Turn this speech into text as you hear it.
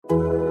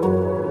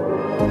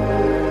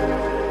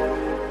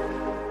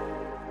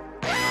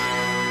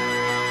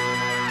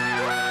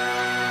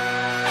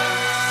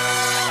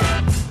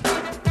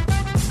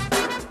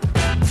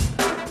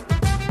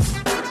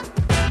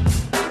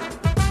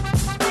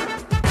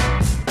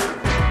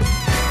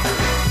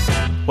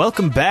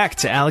Welcome back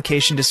to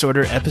Allocation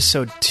Disorder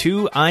Episode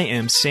 2. I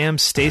am Sam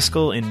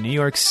Stejskal in New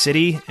York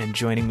City, and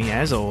joining me,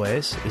 as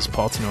always, is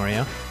Paul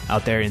Tenorio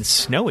out there in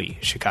snowy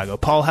Chicago.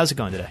 Paul, how's it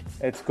going today?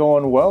 It's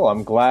going well.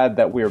 I'm glad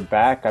that we're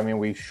back. I mean,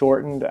 we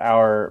shortened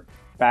our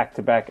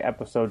back-to-back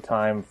episode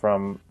time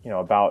from,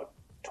 about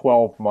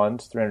 12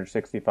 months,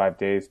 365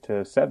 days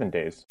to 7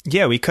 days.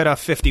 Yeah, we cut off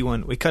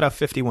 51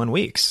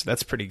 weeks.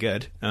 That's pretty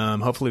good.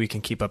 Hopefully we can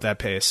keep up that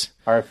pace.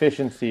 Our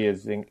efficiency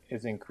is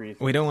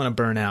increasing. We don't want to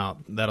burn out.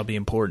 That'll be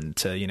important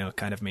to,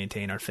 kind of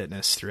maintain our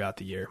fitness throughout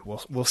the year.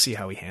 We'll see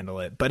how we handle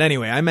it. But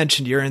anyway, I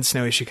mentioned you're in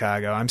snowy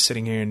Chicago. I'm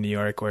sitting here in New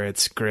York where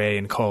it's gray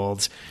and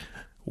cold.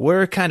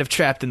 We're kind of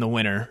trapped in the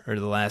winter, or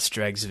the last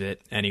dregs of it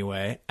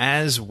anyway,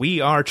 as we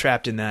are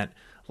trapped in that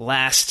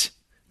last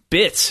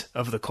bit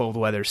of the cold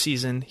weather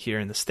season here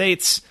in the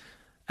States.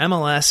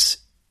 MLS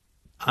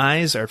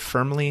eyes are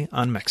firmly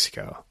on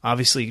Mexico.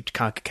 Obviously,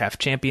 CONCACAF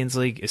Champions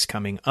League is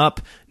coming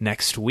up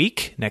next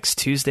week. Next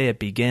Tuesday it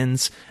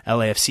begins.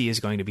 LAFC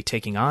is going to be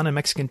taking on a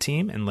Mexican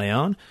team in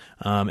León.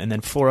 And then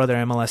 4 other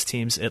MLS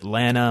teams,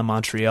 Atlanta,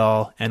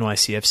 Montreal,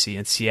 NYCFC,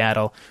 and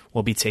Seattle,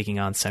 will be taking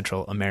on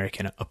Central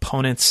American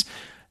opponents.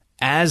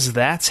 As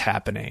that's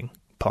happening,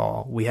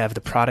 Paul, we have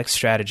the Product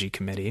Strategy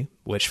Committee,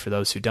 which, for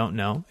those who don't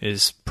know,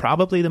 is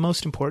probably the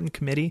most important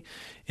committee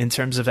in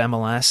terms of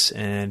MLS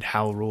and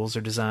how rules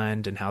are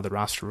designed and how the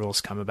roster rules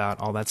come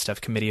about, all that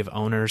stuff. Committee of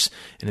owners,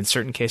 and in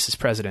certain cases,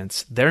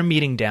 presidents. They're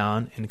meeting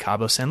down in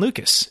Cabo San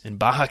Lucas in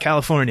Baja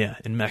California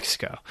in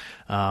Mexico,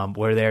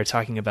 where they're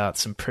talking about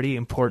some pretty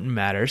important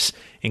matters,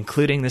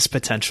 including this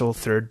potential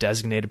third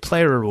designated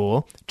player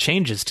rule,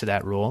 changes to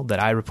that rule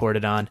that I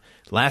reported on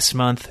last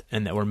month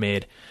and that were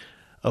made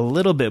a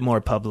little bit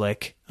more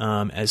public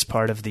as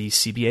part of the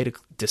CBA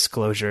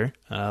disclosure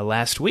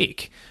last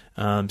week.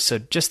 So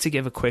just to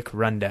give a quick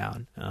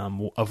rundown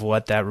of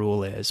what that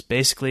rule is,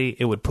 basically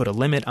it would put a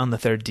limit on the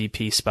third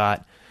DP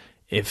spot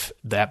if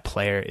that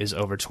player is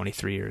over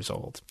 23 years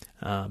old.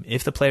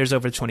 If the player is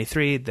over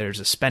 23, there's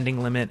a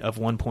spending limit of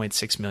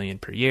 $1.6 million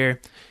per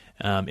year.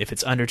 If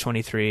it's under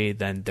 23,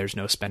 then there's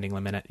no spending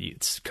limit.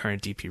 It's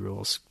current DP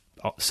rules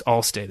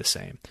all stay the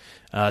same.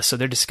 So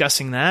they're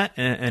discussing that,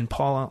 and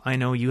Paul, I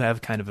know you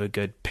have kind of a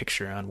good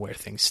picture on where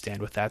things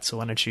stand with that. So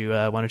why don't you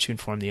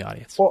inform the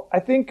audience? Well, I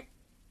think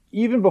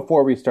even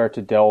before we start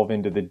to delve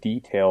into the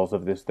details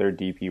of this third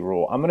DP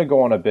rule, I'm going to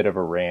go on a bit of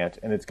a rant,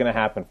 and it's going to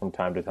happen from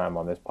time to time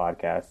on this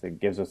podcast.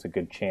 It gives us a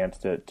good chance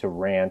to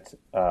rant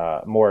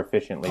more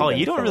efficiently. Paul,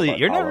 you're not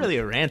really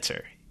a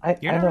ranter.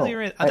 You're not really a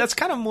ranter. That's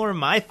kind of more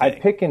my thing. I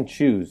pick and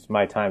choose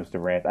my times to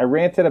rant. I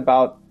ranted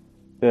about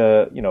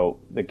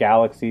the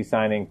Galaxy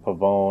signing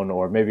Pavone,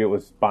 or maybe it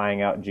was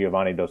buying out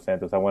Giovanni Dos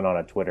Santos. I went on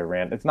a Twitter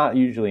rant. It's not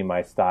usually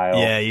my style.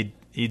 Yeah,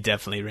 you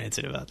definitely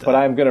ranted about that. But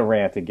I'm going to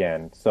rant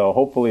again. So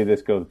hopefully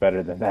this goes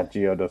better than that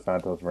Gio Dos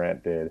Santos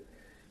rant did.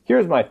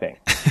 Here's my thing.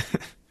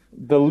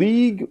 The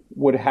league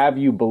would have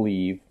you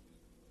believe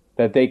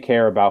that they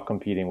care about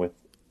competing with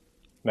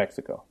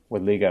Mexico,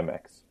 with Liga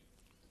MX.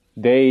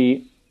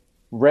 They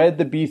read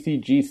the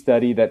BCG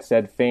study that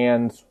said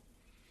fans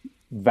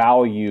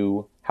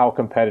value how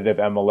competitive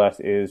MLS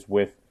is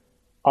with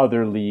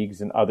other leagues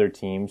and other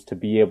teams to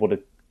be able to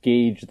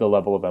gauge the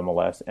level of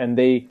MLS. And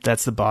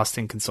that's the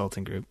Boston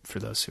Consulting Group, for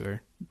those who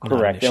are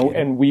correct.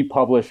 And we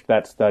published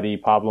that study.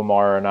 Pablo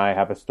Mara and I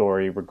have a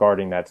story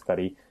regarding that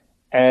study.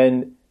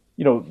 And,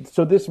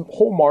 so this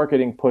whole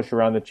marketing push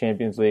around the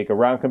Champions League,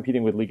 around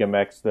competing with Liga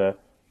MX,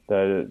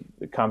 the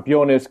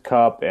Campeones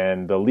Cup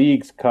and the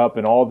Leagues Cup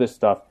and all this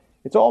stuff,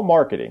 it's all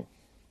marketing.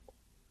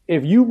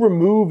 If you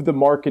remove the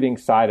marketing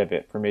side of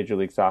it for Major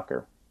League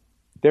Soccer,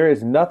 there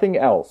is nothing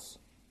else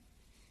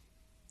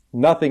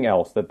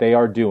that they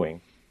are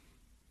doing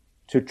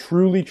to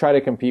truly try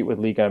to compete with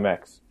Liga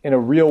MX in a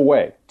real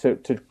way, to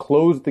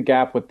close the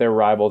gap with their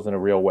rivals in a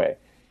real way.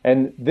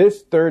 And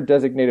this third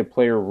designated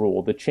player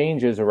rule, the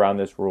changes around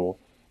this rule,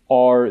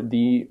 are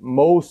the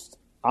most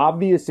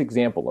obvious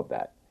example of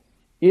that.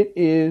 It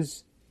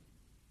is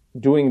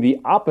doing the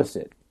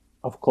opposite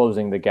of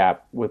closing the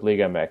gap with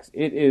Liga MX.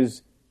 It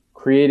is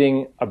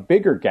creating a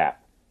bigger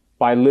gap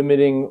by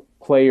limiting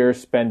player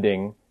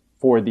spending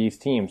for these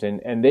teams.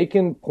 And they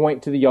can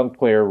point to the young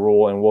player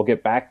rule, and we'll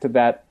get back to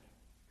that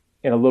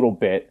in a little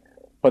bit.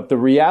 But the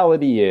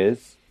reality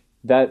is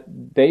that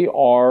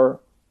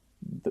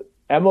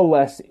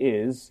MLS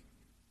is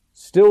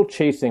still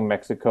chasing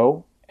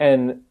Mexico.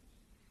 And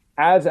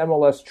as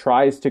MLS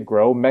tries to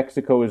grow,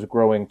 Mexico is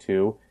growing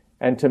too.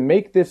 And to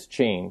make this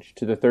change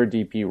to the third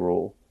DP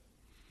rule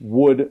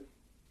would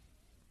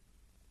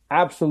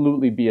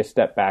absolutely be a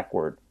step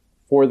backward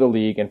for the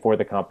league and for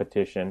the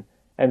competition.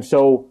 And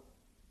so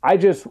I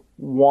just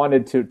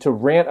wanted to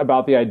rant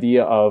about the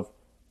idea of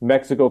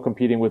Mexico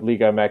competing with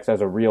Liga MX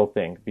as a real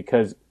thing,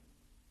 because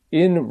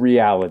in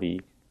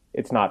reality,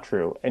 it's not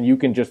true. And you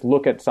can just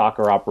look at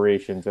soccer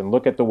operations and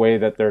look at the way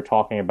that they're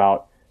talking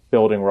about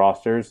building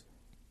rosters.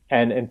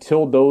 And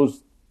until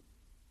those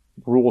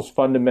rules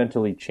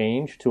fundamentally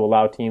change to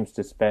allow teams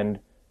to spend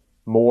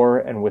more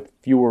and with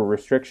fewer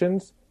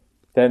restrictions,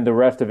 then the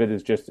rest of it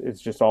is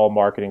just all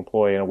marketing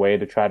ploy in a way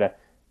to try to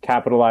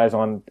capitalize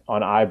on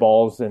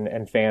eyeballs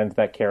and fans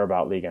that care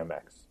about Liga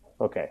MX.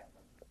 Okay,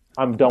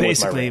 I'm done.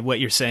 Basically, with my what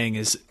you're saying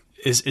is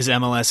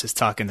MLS is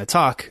talking the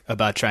talk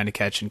about trying to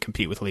catch and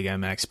compete with Liga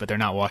MX, but they're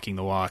not walking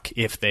the walk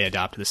if they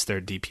adopt this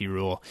third DP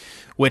rule,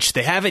 which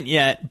they haven't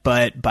yet,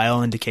 but by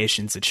all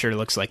indications, it sure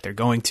looks like they're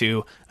going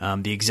to.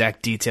 The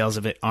exact details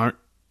of it aren't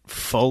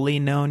fully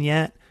known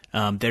yet.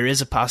 There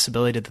is a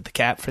possibility that the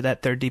cap for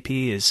that third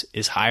DP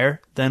is higher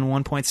than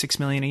 1.6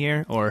 million a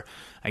year, or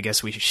I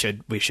guess we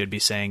should be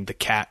saying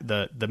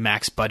the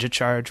max budget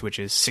charge, which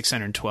is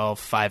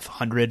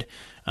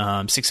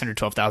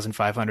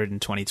 612,500 in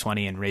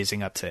 2020 and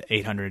raising up to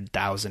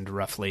 800,000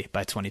 roughly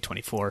by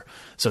 2024.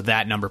 So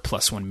that number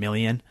plus 1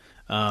 million.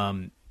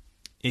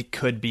 It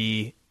could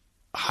be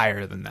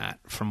higher than that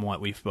from what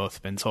we've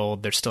both been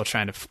told. They're still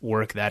trying to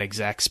work that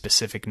exact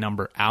specific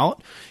number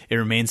out. It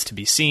remains to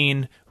be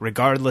seen.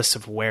 Regardless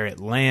of where it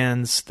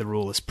lands, the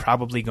rule is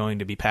probably going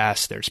to be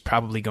passed. There's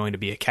probably going to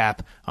be a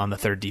cap on the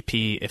third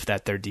DP if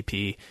that third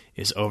DP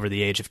is over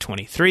the age of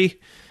 23.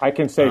 I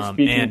can say,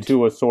 speaking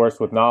to a source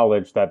with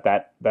knowledge,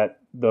 that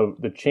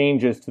the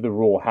changes to the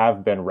rule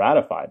have been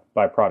ratified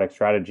by Product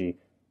Strategy.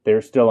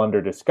 They're still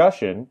under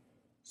discussion,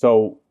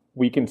 so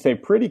we can say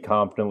pretty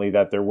confidently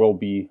that there will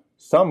be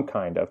some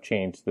kind of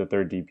change to the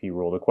third DP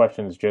rule. The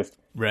question is just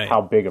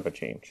how big of a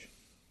change.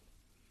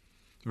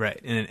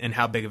 Right. And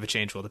how big of a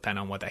change will depend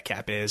on what that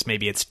cap is.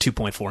 Maybe it's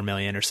 2.4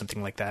 million or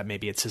something like that.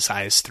 Maybe it's as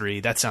high as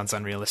 3. That sounds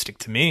unrealistic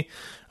to me.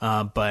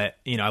 But,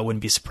 I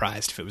wouldn't be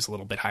surprised if it was a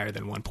little bit higher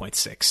than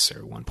 1.6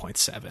 or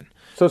 1.7.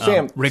 So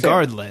Sam,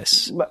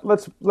 regardless,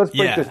 let's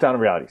break this down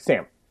in reality.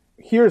 Sam,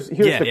 here's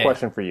the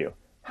question for you.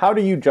 How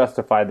do you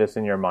justify this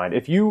in your mind?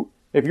 If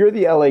you're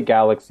the LA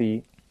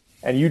Galaxy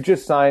and you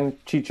just signed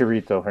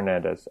Chicharito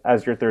Hernandez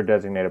as your third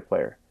designated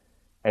player,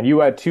 and you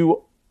had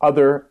two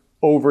other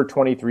over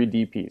 23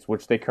 DPs,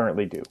 which they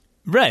currently do.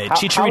 Right.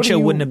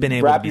 Chicharito wouldn't have been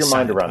able to be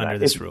signed under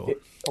this rule.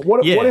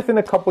 What if in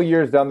a couple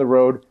years down the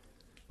road,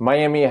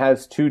 Miami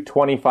has two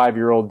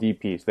 25-year-old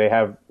DPs? They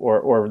have,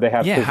 or they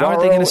have. Yeah. Pizarro, how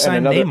are they going to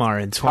sign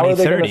Neymar in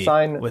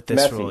 2030 with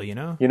this Messi? rule?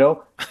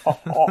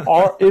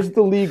 Is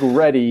the league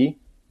ready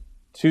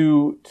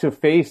to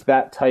face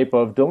that type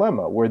of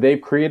dilemma where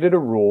they've created a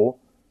rule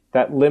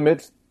that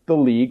limits the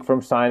league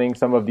from signing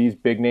some of these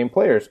big name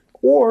players,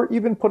 or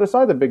even put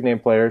aside the big name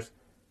players,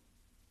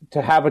 to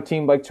have a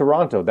team like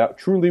Toronto that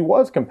truly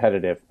was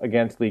competitive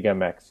against Liga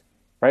MX,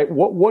 right?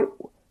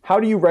 How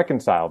do you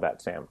reconcile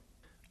that, Sam?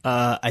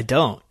 I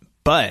don't,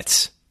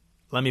 but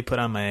let me put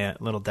on my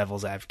little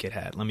devil's advocate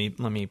hat. Let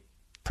me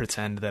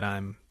pretend that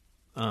I'm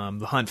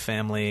the Hunt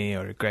family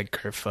or Greg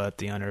Kerfoot,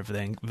 the owner of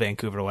the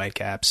Vancouver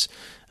Whitecaps,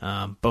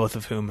 both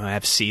of whom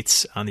have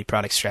seats on the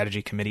product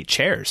strategy committee,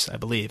 chairs, I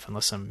believe,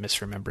 unless I'm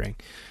misremembering.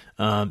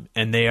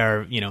 And they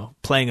are,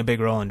 playing a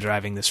big role in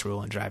driving this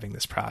rule and driving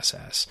this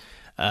process.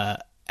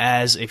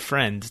 As a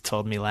friend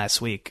told me last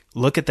week,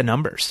 look at the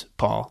numbers,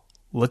 Paul.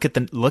 Look at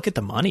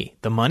the money.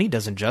 The money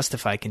doesn't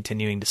justify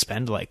continuing to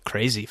spend like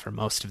crazy for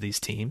most of these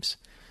teams.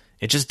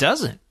 It just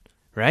doesn't,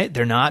 right?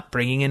 They're not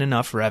bringing in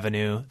enough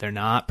revenue. They're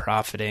not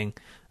profiting,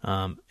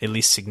 at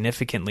least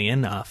significantly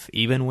enough,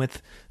 even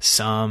with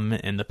some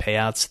and the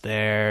payouts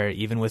there,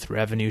 even with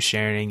revenue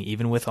sharing,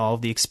 even with all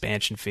of the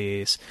expansion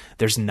fees.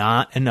 There's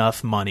not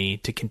enough money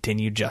to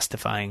continue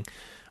justifying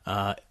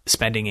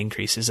spending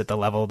increases at the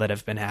level that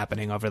have been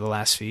happening over the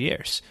last few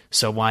years.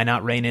 So why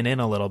not rein it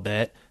in a little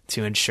bit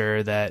to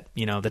ensure that,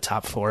 the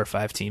top 4 or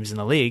 5 teams in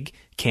the league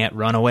can't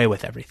run away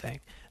with everything?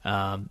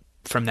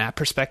 From that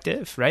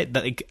perspective, right?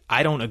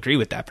 I don't agree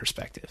with that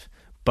perspective.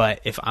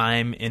 But if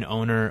I'm an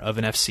owner of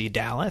an FC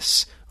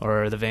Dallas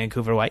or the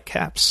Vancouver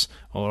Whitecaps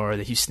or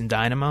the Houston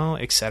Dynamo,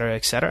 et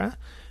cetera,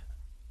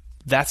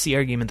 that's the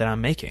argument that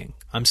I'm making.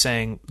 I'm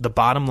saying the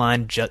bottom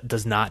line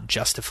does not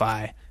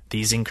justify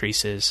these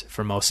increases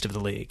for most of the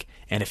league.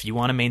 And if you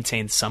want to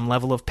maintain some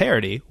level of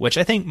parity, which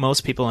I think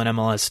most people in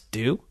MLS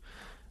do,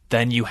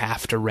 then you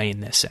have to rein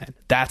this in.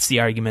 That's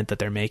the argument that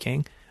they're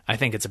making. I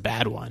think it's a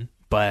bad one,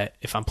 but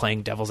if I'm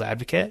playing devil's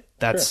advocate,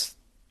 that's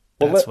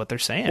what they're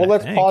saying. Well,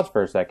 let's pause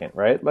for a second,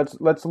 right?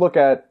 Let's look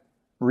at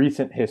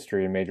recent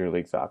history in Major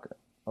League Soccer.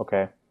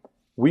 Okay,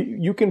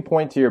 you can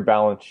point to your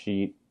balance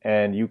sheet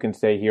and you can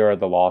say, here are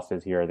the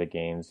losses, here are the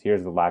gains,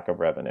 here's the lack of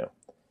revenue.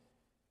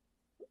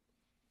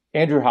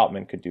 Andrew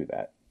Houtman could do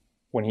that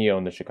when he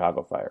owned the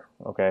Chicago Fire,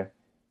 okay?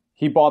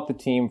 He bought the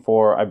team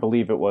for, I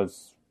believe it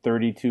was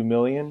 $32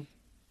 million.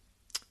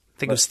 I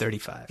think it was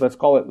 35. Let's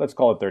call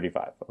it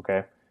 35,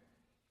 okay?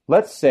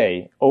 Let's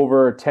say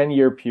over a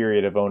 10-year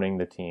period of owning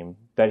the team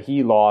that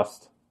he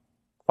lost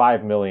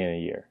 $5 million a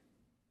year.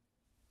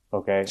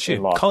 Okay?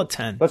 Shoot, call it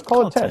 10. Let's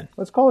call it 10.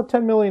 Let's call it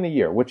 $10 million a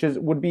year, which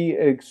would be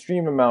an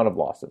extreme amount of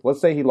losses.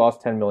 Let's say he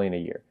lost $10 million a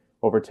year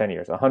over 10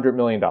 years, $100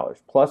 million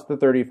plus the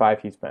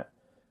 35 he spent.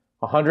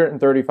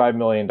 $135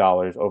 million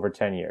over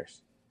 10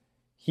 years.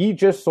 He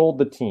just sold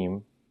the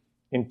team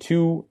in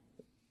 2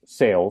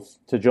 sales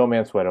to Joe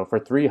Mansueto for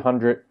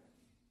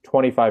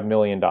 $325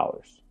 million.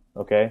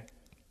 Okay?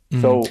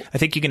 So I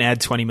think you can add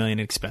 $20 million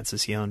in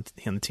expenses. He owned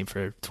the team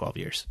for 12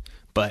 years.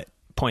 But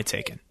point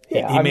taken.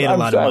 Yeah, He made a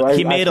lot of money.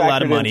 He made a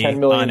lot of money $10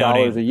 million on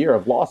owning a year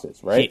of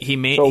losses, right? He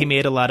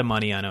made a lot of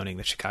money on owning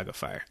the Chicago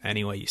Fire.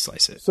 Any way you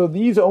slice it. So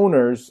these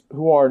owners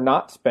who are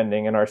not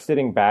spending and are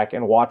sitting back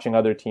and watching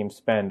other teams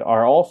spend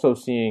are also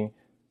seeing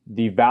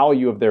the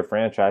value of their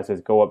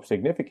franchises go up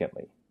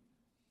significantly.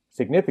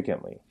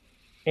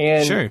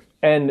 And sure.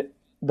 And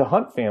the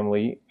Hunt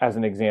family, as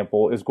an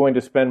example, is going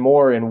to spend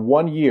more in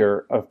 1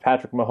 year of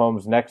Patrick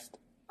Mahomes' next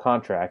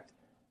contract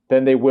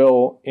than they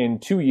will in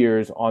 2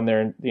 years on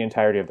the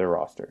entirety of their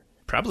roster.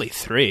 Probably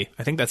 3.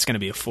 I think that's going to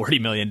be a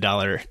 $40 million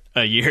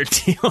a year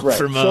deal right.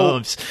 for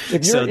Mahomes.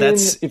 So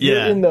if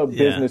you're in the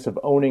business of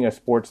owning a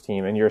sports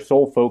team and your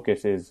sole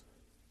focus is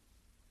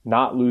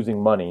not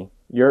losing money,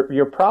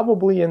 you're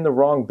probably in the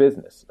wrong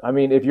business. I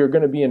mean, if you're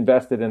going to be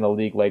invested in a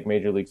league like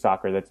Major League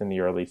Soccer that's in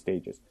the early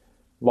stages,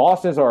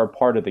 losses are a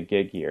part of the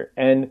gig here.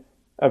 And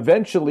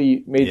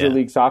eventually Major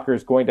League Soccer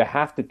is going to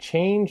have to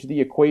change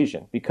the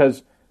equation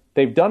because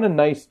they've done a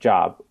nice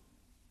job.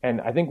 And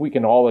I think we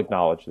can all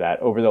acknowledge that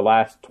over the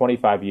last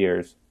 25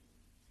 years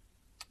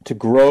to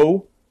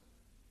grow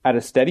at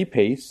a steady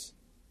pace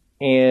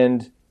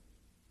and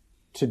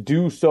to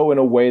do so in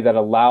a way that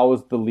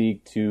allows the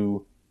league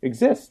to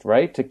exist,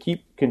 right? To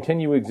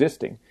continue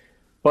existing.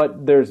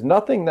 But there's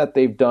nothing that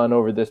they've done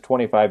over this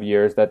 25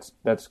 years that's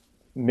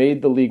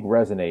made the league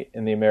resonate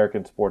in the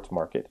American sports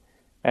market.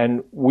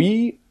 And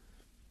we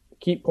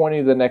keep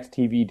pointing to the next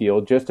TV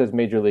deal, just as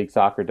Major League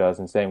Soccer does,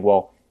 and saying,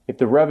 well, if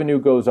the revenue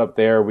goes up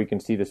there, we can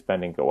see the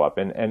spending go up.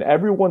 And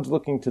everyone's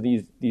looking to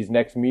these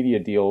next media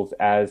deals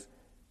as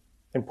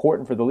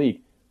important for the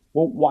league.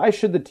 Well, why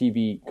should the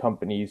TV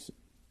companies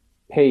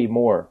pay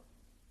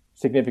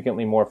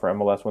significantly more for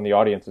MLS when the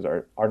audiences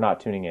are not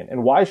tuning in?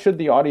 And why should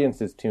the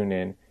audiences tune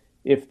in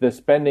if the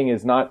spending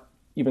is not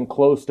even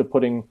close to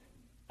putting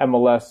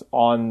MLS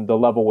on the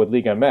level with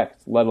Liga MX,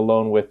 let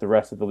alone with the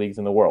rest of the leagues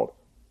in the world?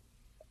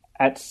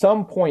 At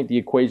some point, the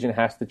equation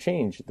has to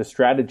change. The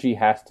strategy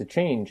has to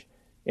change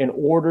in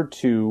order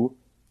to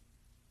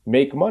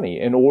make money,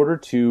 in order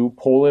to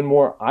pull in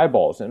more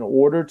eyeballs, in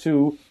order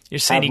to You're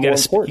saying you got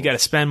to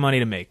spend money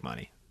to make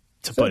money,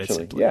 to put it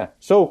simply. Yeah.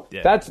 So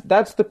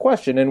that's the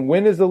question. And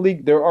when is the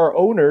league? There are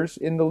owners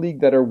in the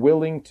league that are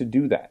willing to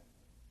do that.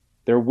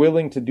 They're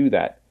willing to do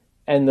that.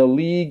 And the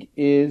league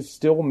is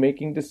still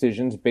making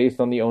decisions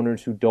based on the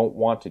owners who don't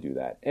want to do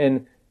that.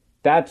 And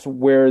that's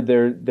where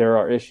there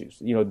are issues.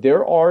 You know,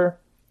 there are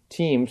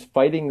teams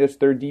fighting this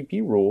third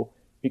DP rule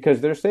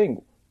because they're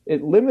saying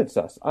it limits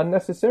us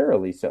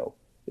unnecessarily so.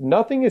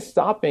 Nothing is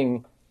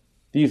stopping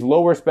these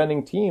lower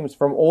spending teams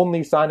from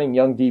only signing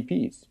young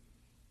DPs.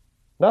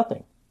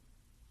 Nothing.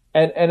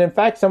 And in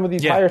fact, some of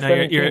these higher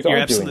spending teams are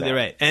absolutely doing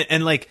that. right.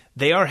 And like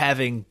they are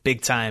having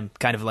big time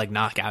kind of like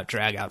knockout,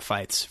 drag out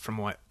fights from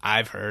what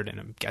I've heard. And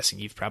I'm guessing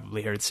you've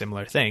probably heard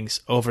similar things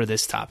over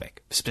this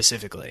topic,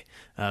 specifically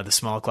the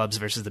small clubs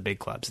versus the big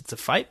clubs. It's a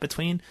fight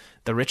between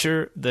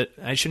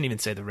I shouldn't even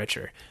say the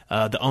richer,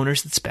 the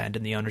owners that spend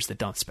and the owners that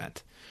don't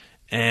spend.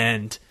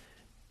 And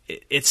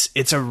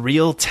it's a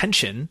real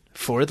tension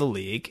for the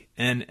league.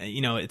 And,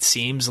 you know, it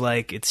seems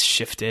like it's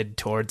shifted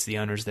towards the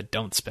owners that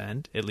don't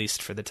spend, at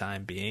least for the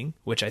time being,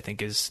 which I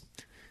think is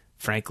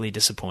frankly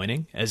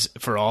disappointing as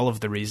for all of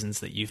the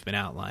reasons that you've been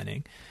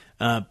outlining.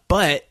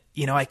 But,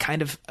 you know, I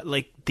kind of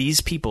like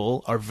these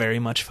people are very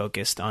much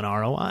focused on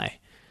ROI,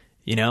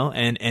 you know,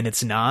 and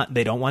it's not,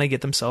 they don't want to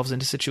get themselves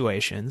into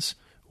situations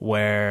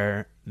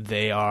where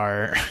they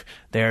are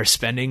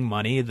spending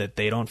money that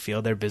they don't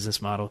feel their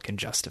business model can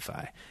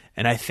justify.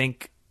 And I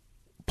think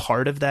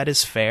part of that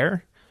is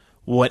fair.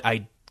 What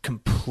I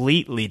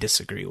completely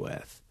disagree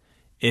with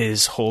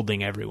is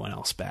holding everyone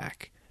else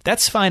back.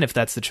 That's fine if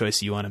that's the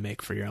choice you want to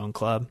make for your own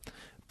club,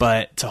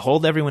 but to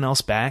hold everyone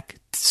else back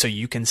so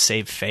you can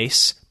save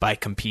face by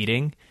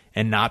competing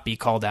and not be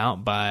called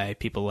out by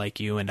people like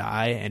you and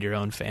I and your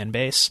own fan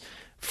base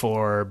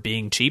for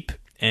being cheap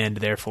and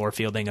therefore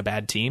fielding a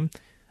bad team,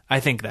 I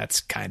think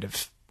that's kind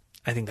of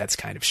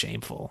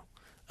shameful.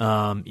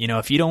 You know,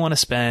 if you don't want to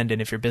spend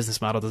and if your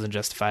business model doesn't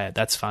justify it,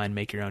 that's fine.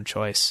 Make your own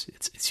choice.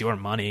 It's your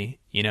money,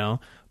 you know,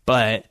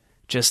 but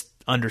just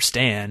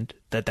understand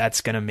that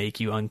that's going to make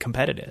you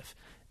uncompetitive.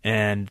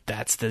 And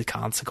that's the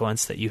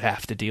consequence that you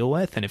have to deal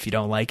with. And if you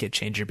don't like it,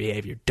 change your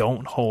behavior.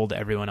 Don't hold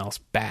everyone else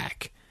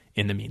back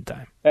in the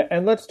meantime.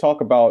 And let's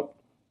talk about,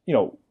 you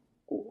know,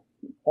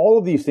 all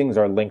of these things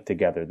are linked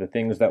together. The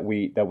things that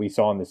we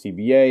saw in the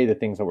CBA, the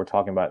things that we're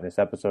talking about in this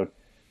episode.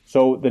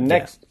 So the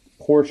next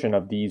portion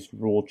of these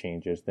rule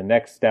changes, the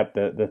next step,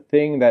 the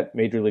thing that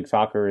Major League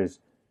Soccer is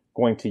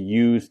going to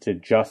use to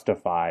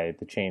justify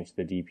the change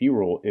to the DP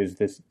rule is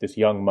this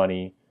young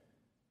money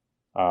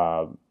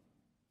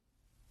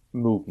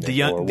movement. The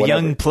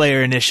young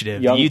player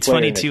initiative, the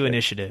U22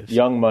 initiative.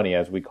 Young money,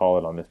 as we call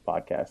it on this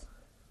podcast.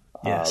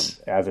 Yes.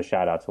 As a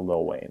shout out to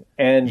Lil Wayne.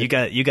 And you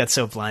got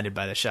so blinded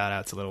by the shout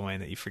out to Lil Wayne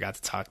that you forgot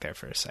to talk there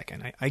for a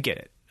second. I get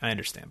it. I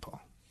understand,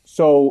 Paul.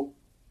 So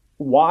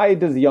why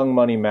does young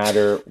money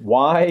matter?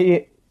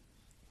 Why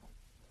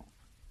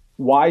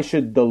is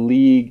the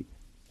league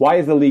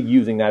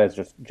using that as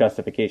just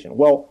justification?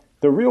 Well,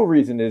 The real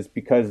reason is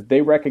because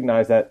they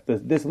recognize that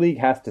this league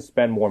has to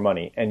spend more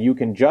money, and you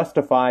can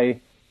justify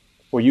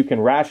or you can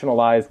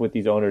rationalize with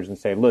these owners and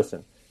say,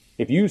 listen,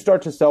 if you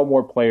start to sell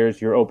more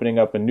players, you're opening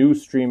up a new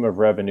stream of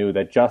revenue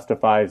that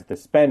justifies the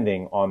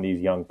spending on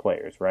these young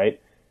players, right?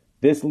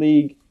 This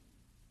league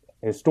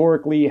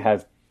historically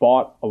has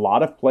bought a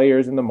lot of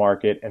players in the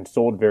market and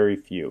sold very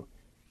few.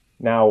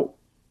 Now,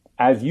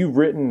 as you've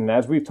written and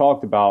as we've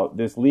talked about,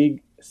 this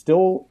league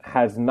still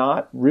has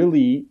not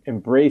really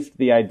embraced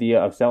the idea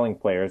of selling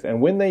players.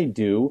 And when they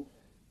do,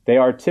 they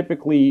are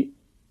typically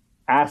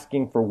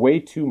asking for way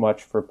too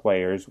much for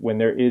players when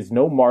there is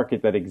no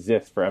market that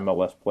exists for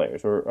MLS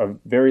players or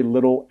very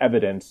little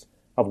evidence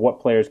of what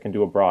players can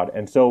do abroad.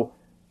 And so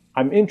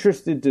I'm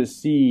interested to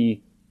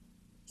see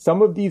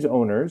some of these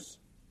owners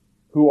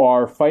who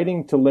are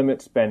fighting to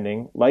limit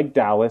spending, like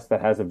Dallas,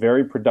 that has a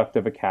very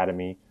productive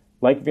academy,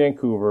 like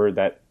Vancouver,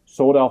 that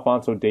sold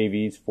Alphonso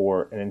Davies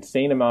for an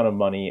insane amount of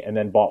money and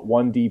then bought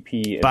one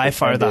DP. By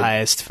far the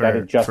highest for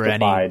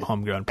any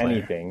homegrown player.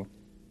 Anything.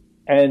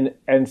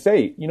 And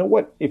say, you know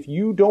what, if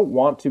you don't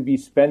want to be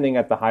spending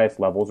at the highest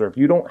levels, or if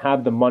you don't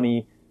have the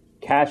money,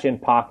 cash in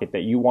pocket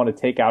that you want to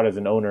take out as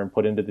an owner and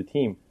put into the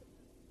team,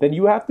 then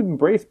you have to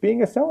embrace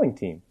being a selling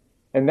team.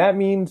 And that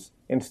means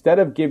instead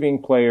of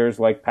giving players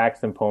like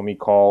Paxton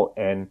Pomykal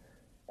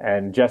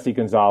and Jesse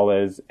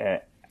Gonzalez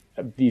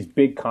these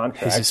big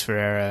contracts, Jesus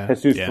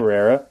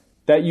Ferreira,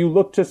 that you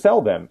look to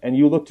sell them, and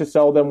you look to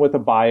sell them with a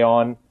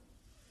buy-on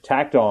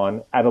tacked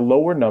on at a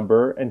lower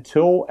number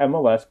until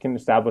MLS can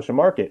establish a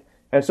market.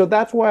 And so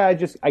that's why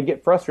I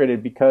get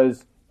frustrated,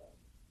 because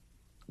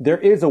there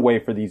is a way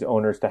for these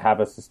owners to have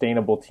a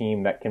sustainable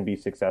team that can be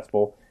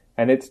successful,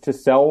 and it's to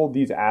sell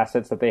these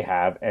assets that they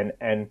have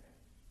and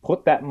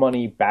put that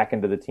money back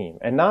into the team,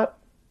 and not,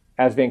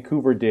 as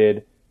Vancouver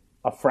did,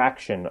 a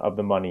fraction of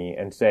the money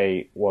and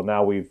say, well,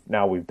 now we've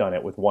done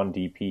it with one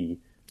DP,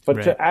 but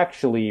right. To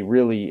actually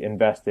really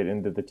invest it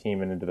into the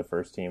team and into the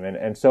first team.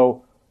 And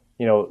so,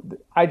 you know,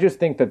 I just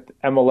think that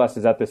MLS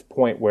is at this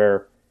point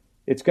where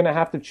it's going to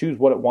have to choose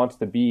what it wants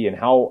to be and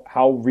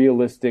how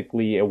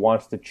realistically it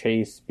wants to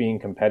chase being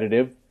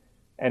competitive,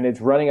 and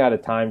it's running out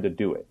of time to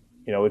do it.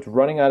 You know, it's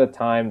running out of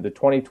time. The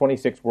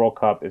 2026 World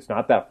Cup is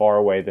not that far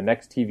away. The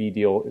next TV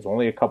deal is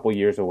only a couple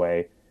years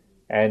away.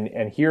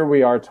 And here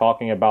we are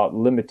talking about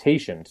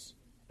limitations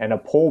and a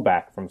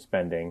pullback from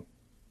spending.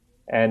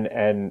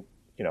 And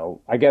you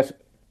know, I guess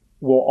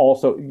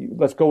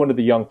let's go into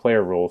the young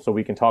player rule so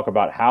we can talk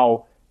about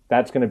how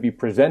that's going to be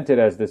presented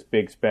as this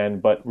big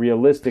spend, but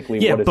realistically,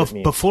 what does it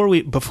mean?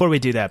 Before we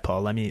do that,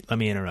 Paul, let me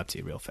interrupt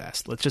you real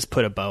fast. Let's just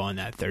put a bow on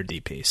that third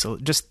DP. So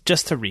just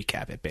to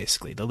recap it,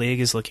 basically, the league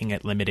is looking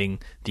at limiting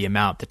the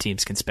amount the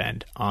teams can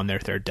spend on their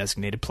third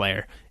designated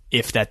player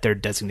if that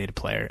third designated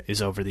player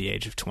is over the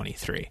age of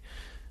 23.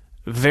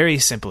 Very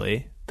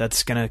simply,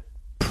 that's going to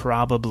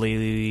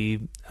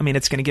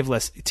it's going to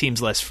give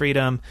teams less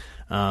freedom.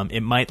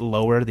 It might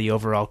lower the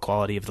overall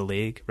quality of the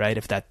league, right?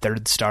 If that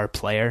third star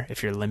player,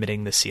 if you're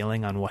limiting the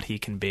ceiling on what he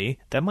can be,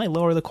 that might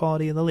lower the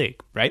quality of the league,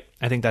 right?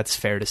 I think that's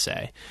fair to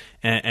say.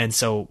 And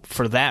so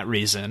for that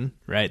reason,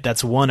 right,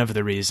 that's one of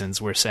the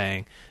reasons we're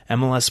saying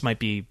MLS might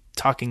be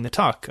talking the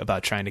talk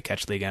about trying to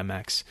catch Liga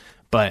MX,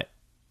 but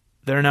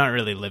they're not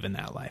really living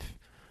that life.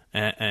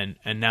 And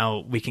now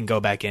we can go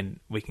back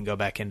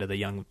into the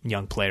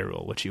young player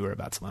rule, which you were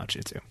about to launch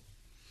into.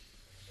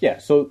 Yeah,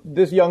 so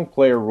this young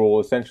player rule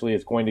essentially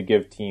is going to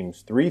give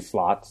teams 3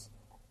 slots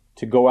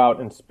to go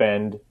out and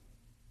spend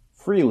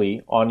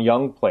freely on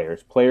young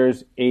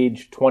players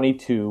aged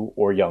 22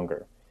 or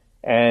younger.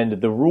 And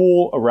the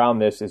rule around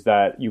this is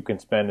that you can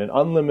spend an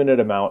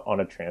unlimited amount on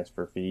a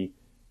transfer fee,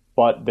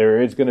 but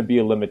there is going to be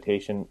a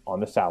limitation on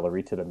the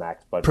salary to the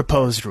max budget.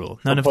 Proposed rule.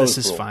 None of this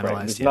is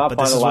finalized yet,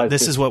 but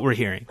this is what we're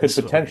hearing. Could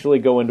potentially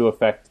go into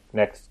effect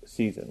next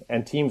season,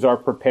 and teams are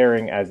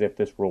preparing as if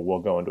this rule will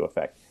go into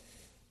effect.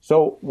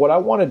 So what I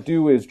want to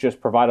do is just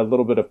provide a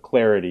little bit of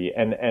clarity,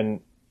 and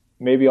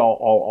maybe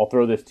I'll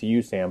throw this to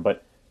you, Sam,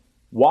 but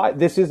why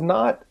this is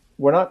not,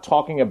 we're not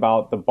talking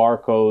about the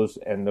Barcos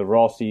and the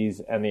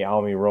Rossies and the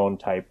Almiron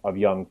type of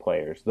young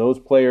players. Those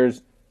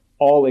players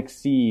all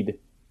exceed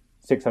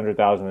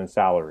 $600,000 in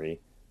salary.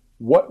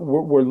 What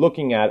we're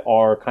looking at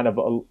are kind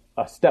of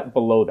a step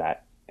below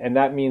that, and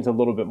that means a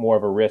little bit more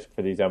of a risk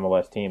for these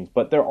MLS teams.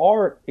 But there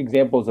are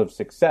examples of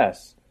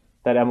success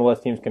that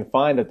MLS teams can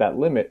find at that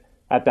limit,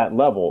 at that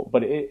level,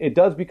 but it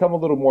does become a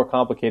little more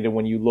complicated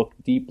when you look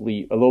a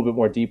little bit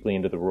more deeply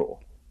into the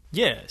rule.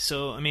 Yeah,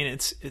 so I mean,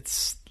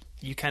 it's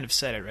you kind of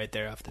said it right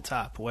there off the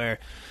top, where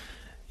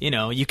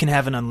you can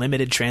have an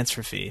unlimited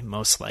transfer fee,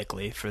 most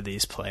likely, for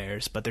these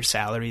players, but their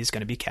salary is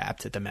going to be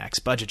capped at the max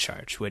budget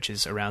charge, which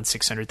is around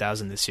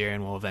 $600,000 this year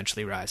and will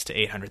eventually rise to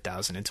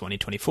 $800,000 in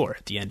 2024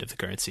 at the end of the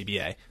current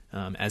CBA,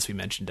 as we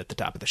mentioned at the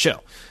top of the show.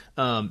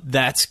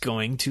 That's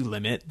going to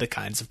limit the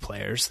kinds of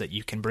players that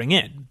you can bring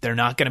in. They're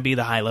not going to be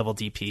the high-level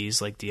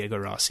DPs like Diego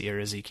Rossi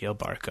or Ezequiel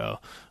Barco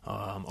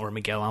or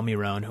Miguel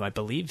Almiron, who I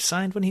believe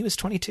signed when he was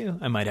 22.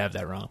 I might have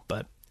that wrong,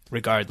 but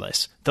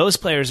regardless, those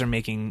players are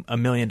making $1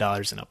 million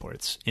and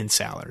upwards in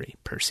salary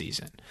per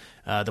season.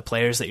 The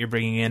players that you're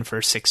bringing in for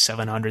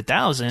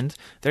 600,000-700,000,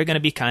 they're going to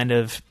be kind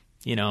of,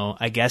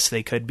 I guess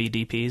they could be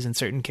DPs in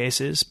certain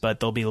cases, but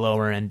they'll be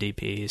lower end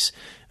DPs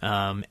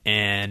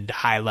and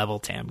high level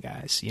TAM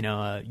guys.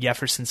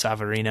 Jefferson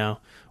Savarino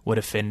would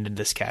have fit into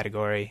this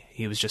category.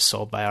 He was just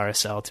sold by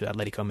RSL to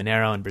Atlético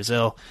Mineiro in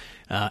Brazil.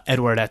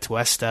 Edward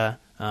Atuesta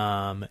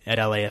at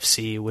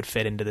LAFC would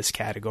fit into this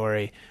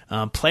category.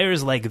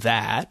 Players like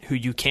that who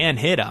you can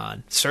hit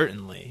on,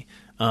 certainly,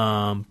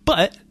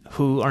 but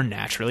who are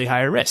naturally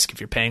higher risk.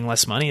 If you're paying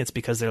less money, it's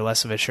because they're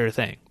less of a sure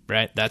thing,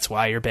 right? That's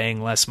why you're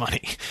paying less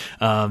money.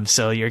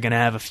 So you're going to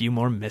have a few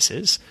more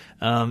misses.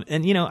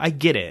 And, I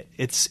get it.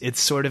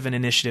 It's sort of an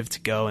initiative to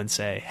go and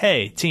say,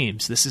 hey,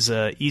 teams, this is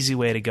a easy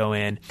way to go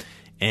in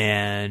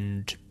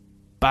and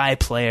buy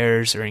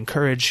players or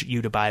encourage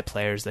you to buy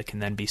players that can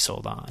then be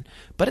sold on.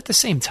 But at the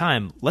same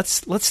time,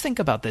 let's think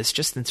about this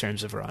just in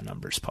terms of raw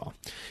numbers, Paul.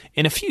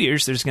 In a few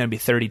years, there's going to be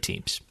 30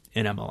 teams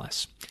in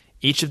MLS.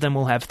 Each of them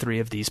will have 3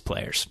 of these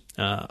players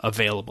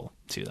available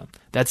to them.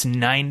 That's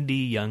 90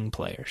 young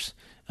players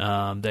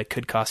that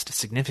could cost a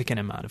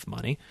significant amount of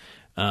money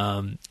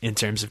in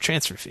terms of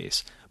transfer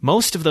fees.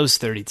 Most of those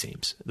 30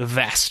 teams, the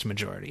vast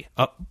majority,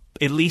 at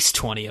least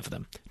 20 of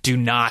them, do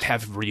not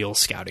have real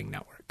scouting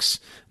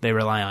networks. They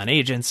rely on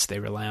agents. They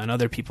rely on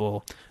other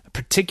people,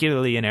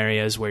 particularly in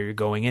areas where you're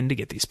going in to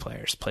get these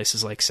players,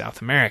 places like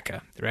South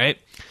America, right?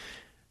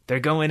 They're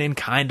going in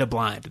kind of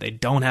blind. They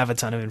don't have a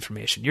ton of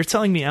information. You're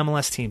telling me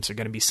MLS teams are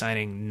going to be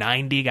signing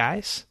 90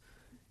 guys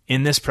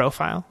in this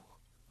profile?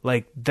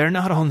 Like, they're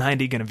not all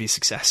 90 going to be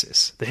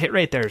successes. The hit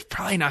rate there is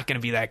probably not going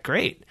to be that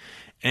great.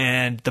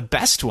 And the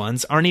best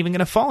ones aren't even going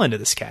to fall into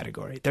this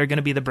category. They're going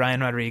to be the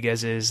Brian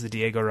Rodriguez's, the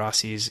Diego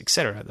Rossi's,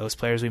 etc., those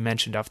players we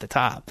mentioned off the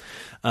top.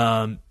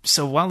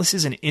 So while this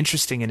is an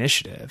interesting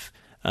initiative,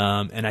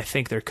 and I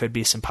think there could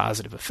be some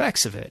positive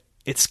effects of it,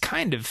 it's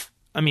kind of,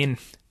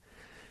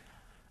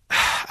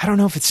 I don't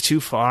know if it's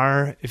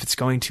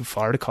going too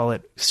far to call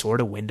it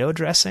sort of window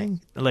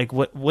dressing. Like,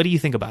 what do you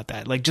think about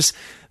that? Like, just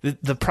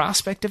the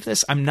prospect of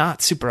this, I'm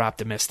not super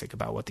optimistic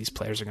about what these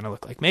players are going to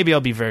look like. Maybe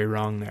I'll be very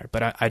wrong there,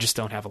 but I just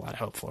don't have a lot of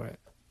hope for it.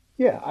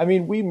 Yeah,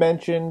 you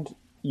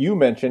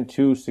mentioned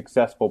 2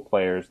 successful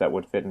players that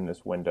would fit in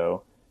this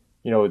window.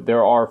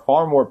 There are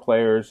far more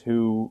players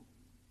who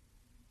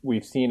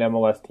we've seen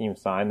MLS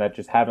teams sign that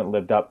just haven't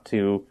lived up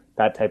to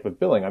that type of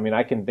billing.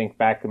 I can think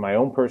back to my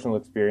own personal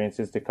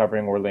experiences to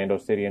covering Orlando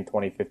City in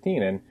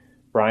 2015 and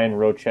Brian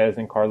Rochez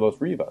and Carlos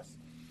Rivas.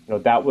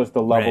 That was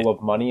the level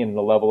of money and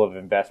the level of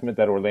investment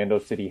that Orlando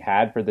City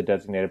had for the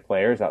designated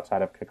players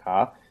outside of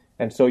Kaká.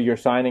 And so you're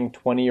signing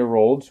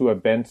 20-year-olds who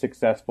have been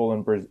successful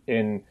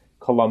in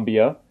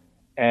Colombia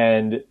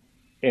and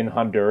in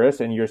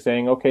Honduras, and you're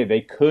saying, okay, they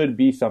could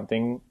be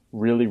something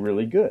really,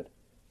 really good.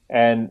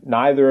 And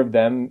neither of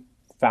them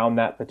found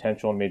that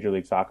potential in Major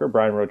League Soccer.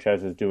 Brian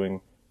Rochez is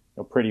doing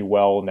pretty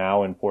well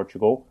now in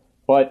Portugal,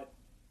 but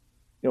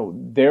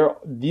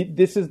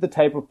this is the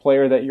type of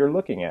player that you're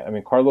looking at.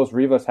 Carlos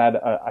Rivas had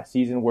a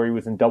season where he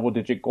was in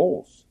double-digit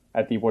goals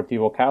at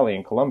Deportivo Cali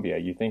in Colombia.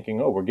 You're thinking,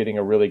 we're getting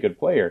a really good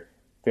player.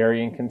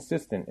 Very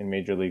inconsistent in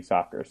Major League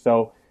Soccer.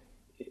 So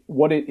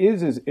what it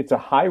is it's a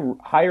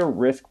higher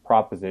risk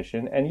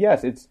proposition, and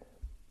yes, it's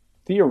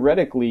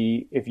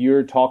theoretically, if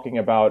you're talking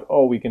about,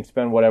 we can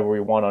spend whatever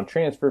we want on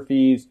transfer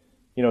fees,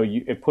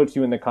 it puts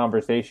you in the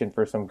conversation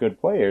for some good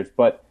players,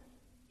 but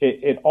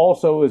it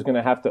also is going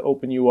to have to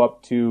open you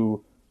up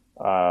to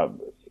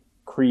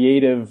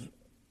creative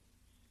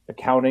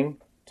accounting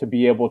to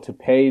be able to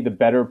pay the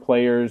better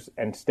players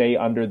and stay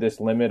under this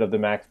limit of the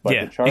max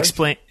budget charge.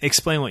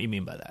 Explain what you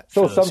mean by that.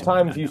 So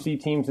sometimes you see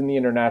teams in the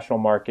international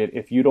market,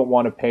 if you don't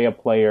want to pay a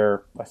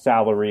player a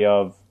salary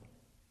of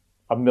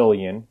 $1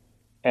 million,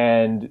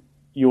 and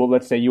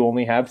let's say you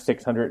only have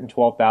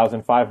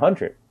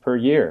 $612,500 per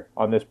year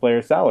on this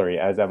player's salary,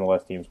 as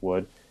MLS teams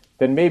would,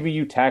 then maybe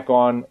you tack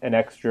on an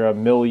extra $1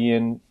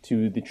 million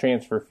to the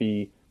transfer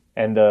fee,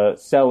 and the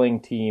selling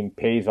team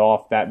pays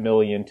off that $1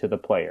 million to the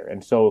player.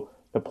 And so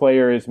the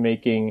player is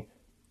making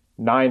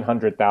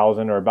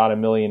 $900,000 or about $1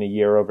 million a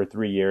year over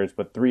 3 years,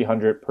 but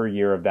 $300 per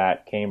year of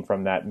that came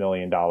from that $1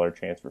 million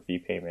transfer fee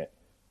payment.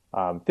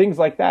 Things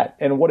like that.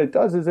 And what it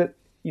does is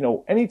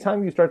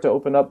anytime you start to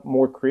open up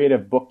more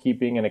creative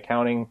bookkeeping and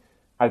accounting,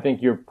 I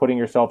think you're putting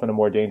yourself in a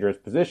more dangerous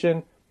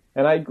position.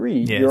 And I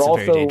agree. Yeah, it's a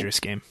very dangerous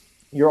game.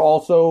 You're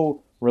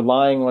also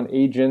relying on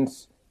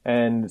agents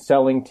and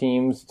selling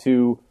teams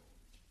to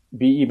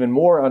be even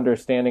more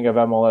understanding of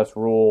MLS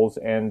rules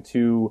and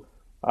to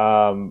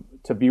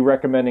be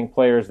recommending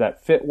players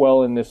that fit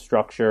well in this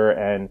structure.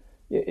 And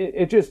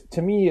it just,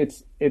 to me,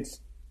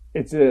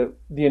 the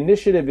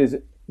initiative is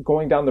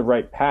going down the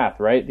right path,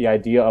 right? The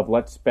idea of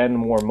let's spend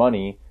more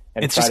money.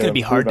 And it's just going to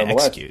be hard to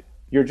execute.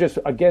 You're just,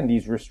 again,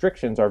 these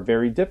restrictions are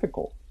very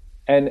difficult.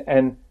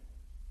 And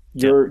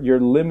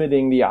you're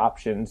limiting the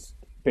options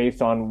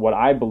based on what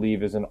I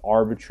believe is an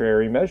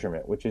arbitrary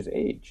measurement, which is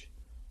age.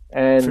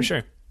 And for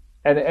sure.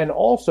 And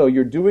also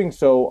you're doing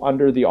so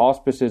under the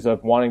auspices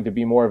of wanting to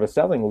be more of a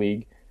selling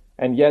league.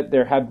 And yet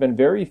there have been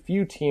very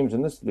few teams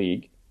in this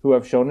league who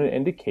have shown an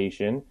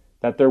indication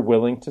that they're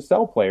willing to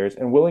sell players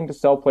and willing to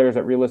sell players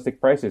at realistic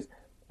prices.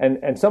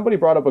 And somebody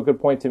brought up a good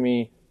point to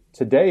me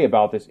today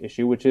about this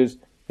issue, which is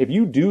if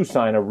you do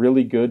sign a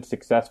really good,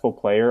 successful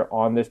player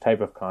on this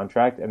type of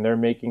contract and they're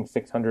making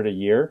 $600 a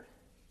year,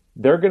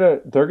 they're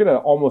gonna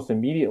almost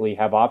immediately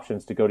have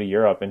options to go to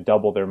Europe and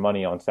double their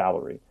money on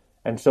salary.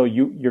 And so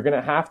you're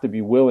gonna have to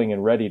be willing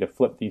and ready to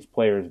flip these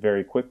players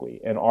very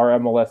quickly. And are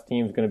MLS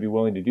teams going to be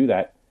willing to do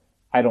that?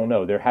 I don't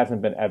know. There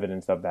hasn't been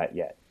evidence of that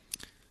yet.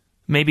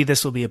 Maybe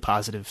this will be a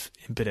positive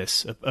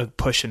impetus, a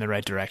push in the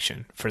right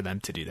direction for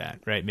them to do that,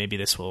 right? Maybe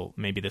this will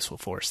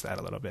force that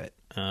a little bit,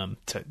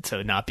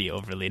 to not be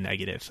overly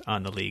negative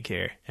on the league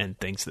here and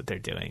things that they're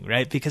doing,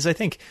 right? Because I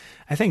think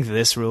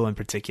this rule in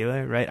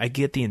particular, right? I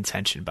get the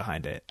intention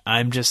behind it.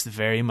 I'm just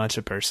very much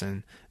a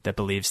person that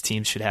believes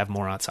teams should have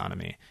more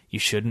autonomy. You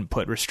shouldn't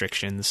put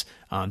restrictions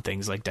on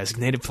things like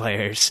designated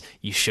players.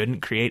 You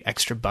shouldn't create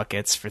extra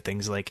buckets for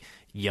things like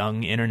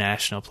young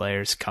international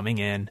players coming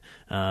in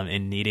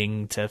and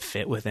needing to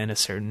fit within a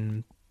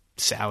certain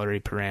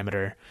salary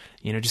parameter.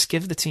 Just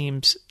give the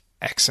teams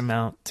X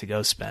amount to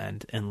go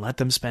spend and let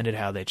them spend it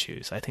how they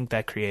choose. I think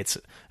that creates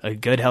a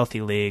good,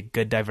 healthy league,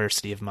 good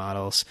diversity of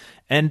models,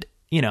 and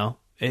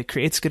it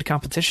creates good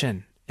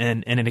competition.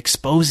 And it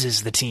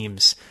exposes the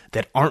teams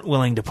that aren't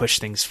willing to push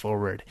things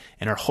forward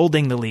and are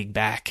holding the league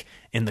back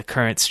in the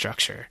current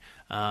structure.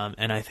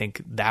 And I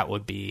think that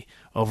would be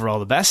overall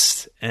the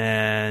best.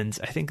 And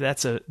I think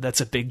that's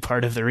a big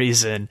part of the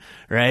reason,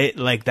 right?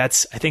 Like I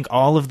think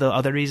all of the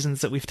other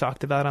reasons that we've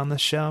talked about on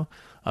this show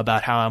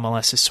about how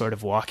MLS is sort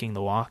of walking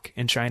the walk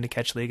and trying to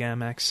catch Liga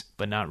MX,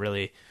 but not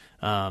really,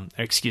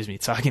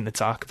 talking the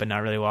talk, but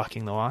not really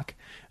walking the walk.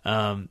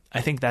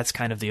 I think that's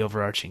kind of the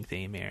overarching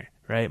theme here,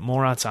 right?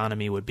 More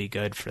autonomy would be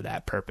good for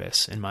that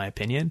purpose, in my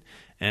opinion.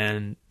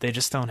 And they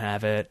just don't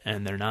have it,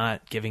 and they're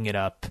not giving it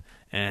up.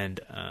 And,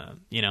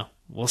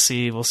 we'll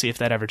see if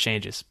that ever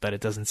changes, but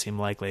it doesn't seem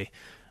likely.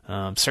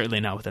 Certainly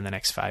not within the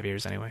next 5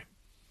 years anyway.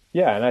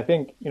 Yeah. And I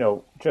think,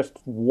 just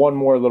one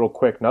more little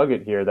quick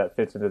nugget here that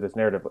fits into this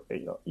narrative.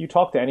 You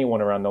talk to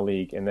anyone around the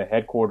league in the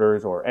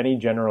headquarters or any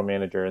general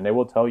manager, and they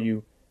will tell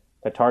you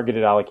that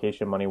targeted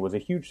allocation money was a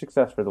huge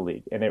success for the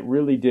league. And it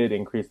really did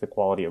increase the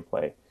quality of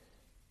play.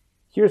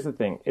 Here's the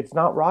thing. It's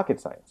not rocket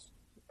science.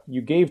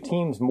 You gave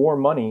teams more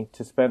money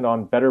to spend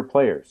on better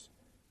players.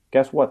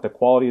 Guess what? The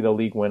quality of the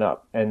league went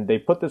up. And they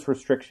put this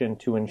restriction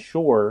to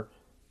ensure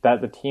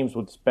that the teams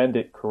would spend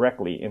it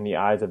correctly in the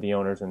eyes of the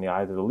owners and the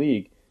eyes of the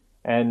league.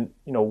 And,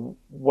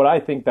 what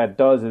I think that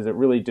does is it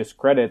really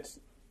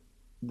discredits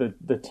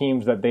the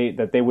teams that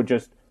they would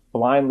just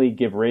blindly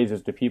give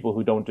raises to people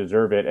who don't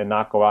deserve it and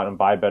not go out and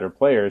buy better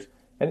players.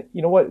 And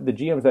you know what? The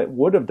GMs that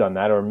would have done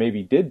that or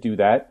maybe did do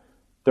that,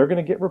 they're going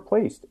to get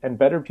replaced and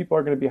better people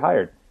are going to be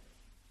hired.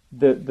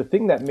 The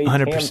thing that made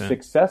 100%. TAM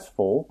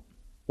successful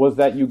was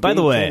that you. By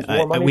the way,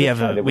 we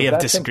have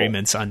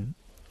disagreements on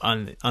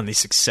the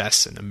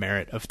success and the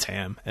merit of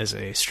TAM as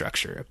a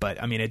structure,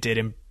 but I mean,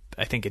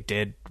 I think it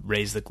did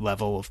raise the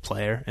level of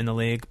player in the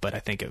league, but I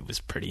think it was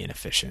pretty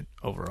inefficient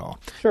overall.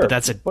 Sure, but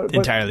that's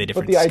entirely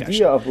different. But the discussion.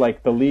 idea of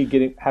like the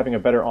league having a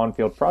better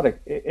on-field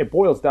product, it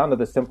boils down to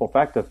the simple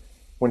fact of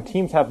when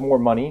teams have more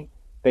money,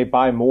 they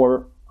buy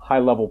more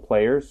high-level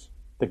players,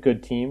 the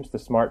good teams, the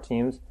smart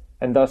teams,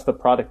 and thus the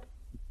product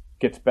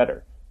gets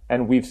better.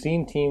 And we've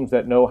seen teams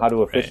that know how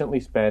to efficiently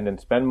spend and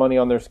spend money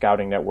on their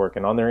scouting network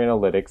and on their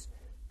analytics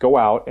go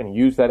out and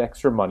use that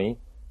extra money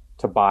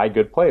to buy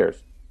good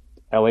players.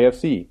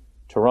 LAFC,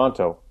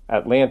 Toronto,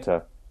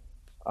 Atlanta,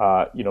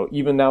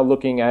 even now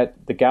looking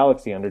at the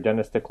Galaxy under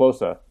Dennis Te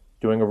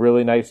doing a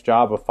really nice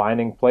job of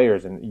finding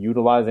players and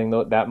utilizing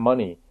that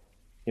money.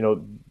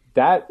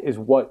 That is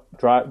what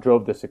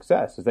drove the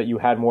success, is that you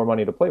had more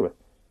money to play with.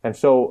 And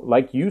so,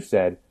 like you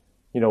said,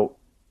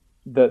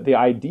 the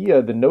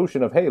idea, the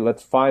notion of, hey,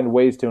 let's find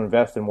ways to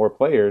invest in more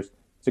players,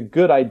 it's a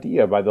good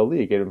idea by the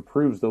league. It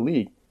improves the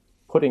league.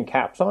 Putting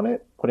caps on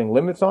it, putting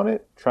limits on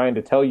it, trying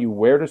to tell you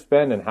where to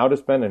spend and how to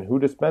spend and who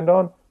to spend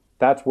on,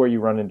 that's where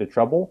you run into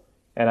trouble.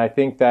 And I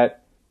think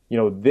that,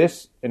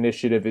 this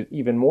initiative is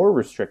even more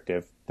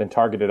restrictive than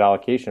targeted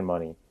allocation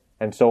money.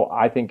 And so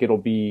I think it'll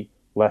be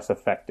less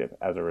effective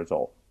as a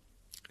result.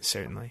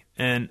 Certainly.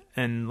 And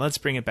let's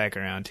bring it back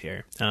around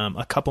here.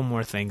 A couple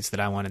more things that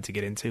I wanted to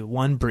get into.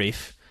 One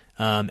brief,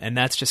 and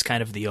that's just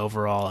kind of the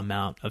overall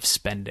amount of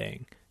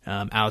spending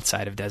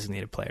outside of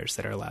designated players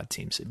that are allowed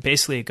teams.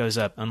 Basically, it goes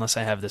up, unless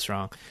I have this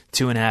wrong,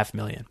 $2.5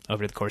 million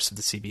over the course of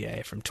the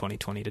CBA from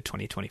 2020 to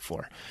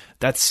 2024.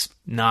 That's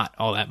not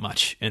all that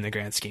much in the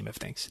grand scheme of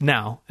things.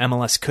 Now,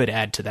 MLS could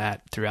add to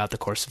that throughout the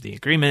course of the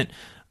agreement.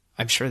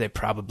 I'm sure they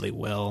probably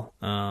will.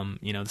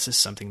 This is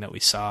something that we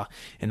saw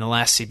in the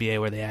last CBA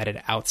where they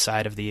added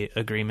outside of the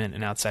agreement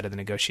and outside of the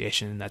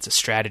negotiation. And that's a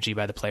strategy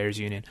by the players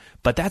union.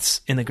 But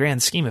that's in the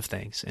grand scheme of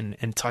things.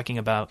 And talking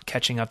about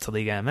catching up to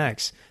Liga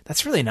MX,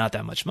 that's really not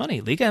that much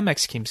money. Liga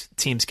MX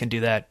teams can do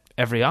that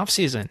every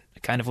offseason,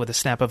 kind of with a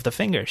snap of the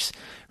fingers,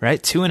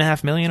 right?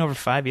 $2.5 million over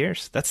 5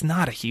 years. That's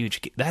not a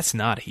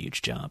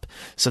huge jump.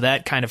 So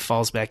that kind of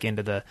falls back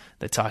into the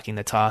talking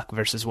the talk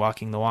versus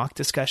walking the walk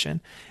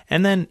discussion.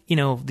 And then,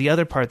 the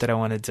other part that I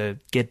wanted to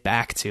get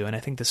back to, and I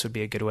think this would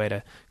be a good way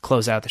to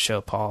close out the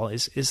show, Paul,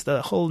 is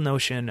the whole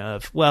notion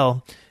of,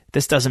 well,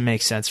 this doesn't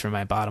make sense for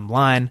my bottom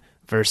line,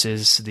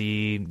 versus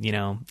the,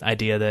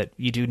 idea that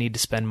you do need to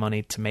spend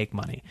money to make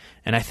money.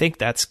 And I think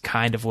that's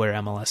kind of where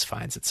MLS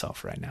finds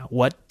itself right now.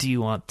 What do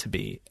you want to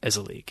be as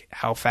a league?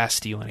 How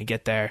fast do you want to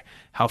get there?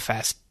 How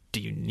fast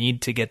do you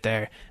need to get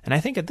there? And I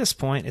think at this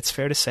point, it's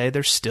fair to say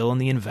they're still in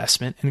the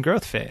investment and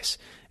growth phase.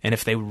 And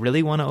if they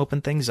really want to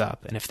open things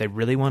up, and if they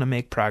really want to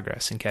make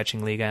progress in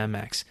catching Liga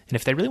MX, and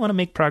if they really want to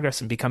make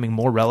progress in becoming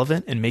more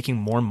relevant and making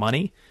more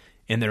money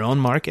in their own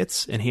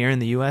markets and here in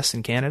the US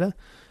and Canada,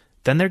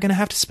 then they're going to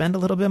have to spend a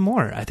little bit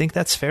more. I think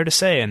that's fair to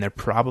say, and they're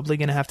probably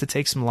going to have to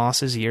take some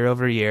losses year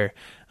over year,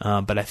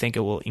 but I think it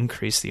will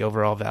increase the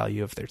overall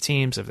value of their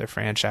teams, of their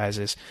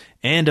franchises,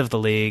 and of the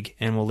league,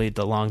 and will lead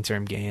to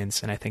long-term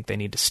gains, and I think they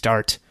need to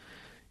start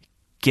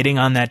getting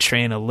on that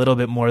train a little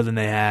bit more than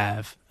they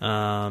have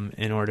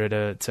in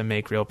order to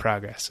make real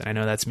progress. And I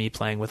know that's me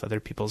playing with other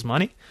people's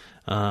money,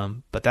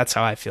 but that's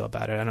how I feel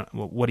about it.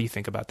 What do you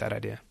think about that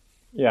idea?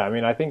 Yeah,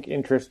 I think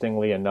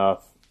interestingly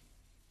enough,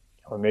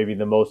 or maybe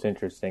the most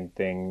interesting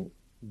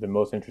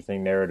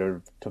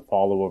narrative to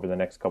follow over the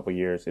next couple of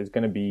years is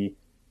going to be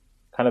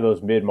kind of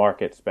those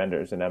mid-market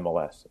spenders in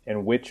MLS,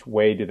 and which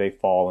way do they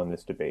fall in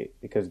this debate?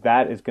 Because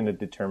that is going to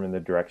determine the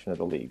direction of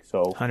the league.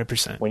 So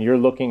 100%. When you're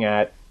looking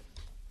at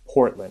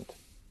Portland,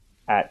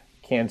 at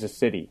Kansas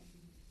City,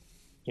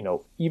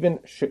 even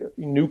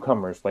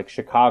newcomers like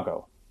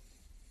Chicago,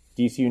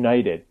 DC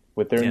United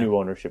with their new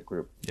ownership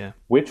group. Yeah.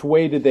 Which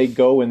way did they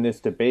go in this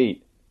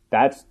debate?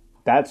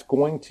 That's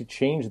going to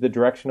change the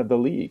direction of the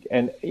league.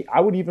 And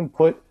I would even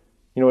put,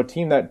 a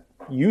team that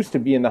used to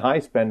be in the high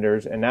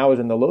spenders and now is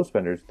in the low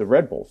spenders, the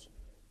Red Bulls.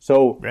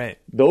 So right.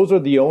 Those are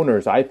the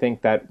owners, I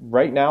think, that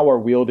right now are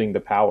wielding the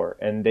power,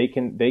 and they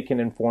can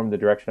inform the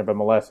direction of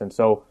MLS. And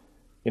so,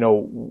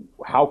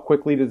 how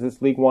quickly does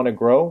this league want to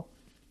grow?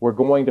 We're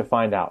going to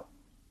find out.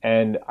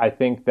 And I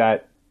think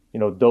that,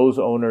 those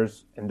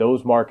owners and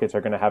those markets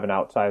are going to have an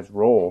outsized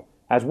role,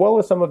 as well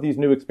as some of these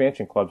new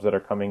expansion clubs that are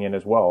coming in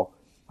as well.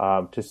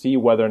 To see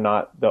whether or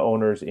not the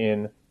owners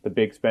in the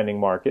big spending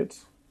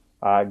markets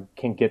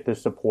can get the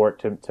support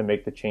to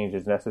make the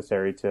changes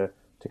necessary to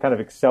kind of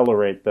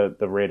accelerate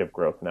the rate of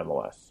growth in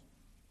MLS.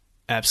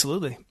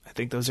 Absolutely. I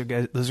think those are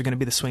going to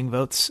be the swing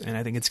votes, and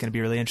I think it's going to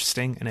be really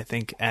interesting. And I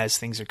think as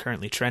things are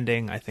currently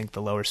trending, I think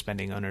the lower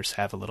spending owners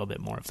have a little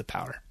bit more of the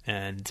power.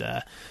 And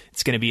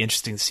it's going to be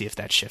interesting to see if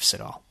that shifts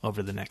at all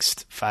over the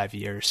next 5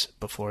 years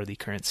before the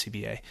current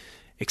CBA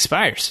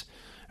expires.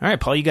 All right,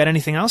 Paul, you got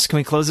anything else? Can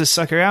we close this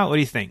sucker out? What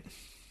do you think?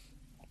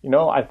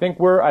 I think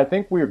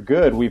we're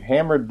good. We've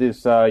hammered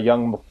this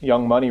young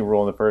money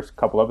rule in the first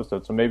couple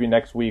episodes, so maybe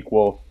next week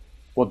we'll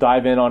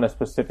dive in on a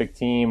specific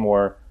team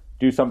or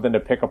do something to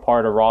pick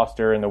apart a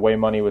roster and the way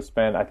money was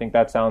spent. I think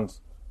that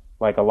sounds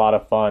like a lot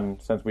of fun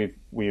since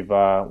we've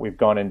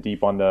gone in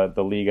deep on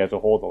the league as a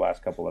whole the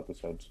last couple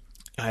episodes.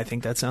 I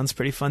think that sounds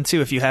pretty fun,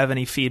 too. If you have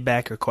any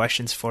feedback or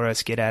questions for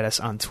us, get at us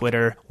on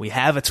Twitter. We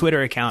have a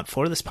Twitter account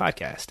for this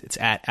podcast. It's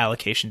at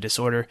Allocation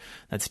Disorder.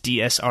 That's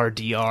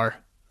DSRDR.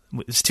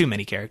 There's too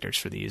many characters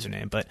for the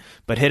username,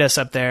 but hit us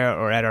up there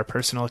or at our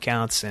personal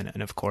accounts.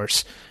 And of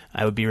course,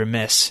 I would be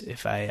remiss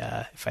if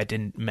I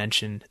didn't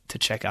mention to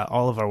check out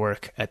all of our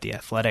work at The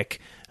Athletic.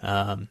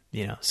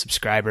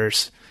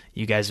 Subscribers,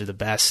 you guys are the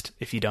best.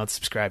 If you don't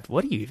subscribe,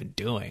 what are you even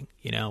doing?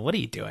 What are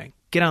you doing?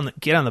 Get on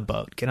the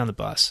boat, get on the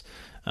bus.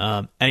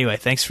 Anyway,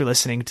 thanks for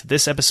listening to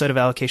this episode of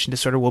Allocation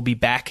Disorder. We'll be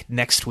back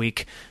next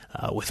week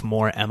with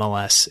more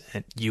MLS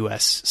and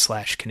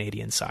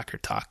US/Canadian soccer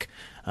talk.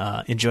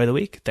 Enjoy the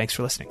week. Thanks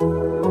for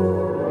listening.